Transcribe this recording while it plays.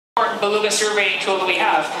important beluga surveying tool that we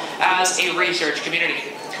have as a research community.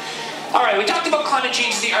 All right, we talked about climate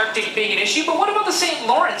change in the Arctic being an issue, but what about the St.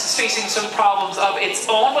 Lawrence is facing some problems of its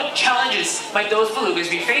own? What challenges might those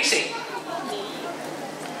belugas be facing?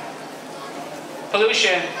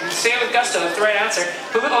 Pollution. Say it with gusto, that's the right answer.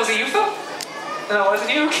 Oh, was it you, Phil? No,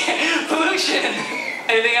 wasn't you? Okay. Pollution.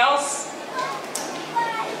 Anything else?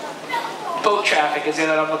 Boat traffic is the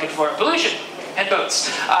other I'm looking for. Pollution and boats.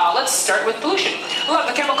 Let's start with pollution. A lot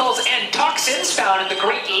of the chemicals and toxins found in the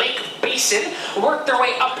Great Lake Basin work their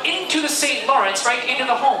way up into the St. Lawrence, right into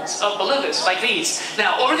the homes of belugas like these.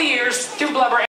 Now, over the years, through blubber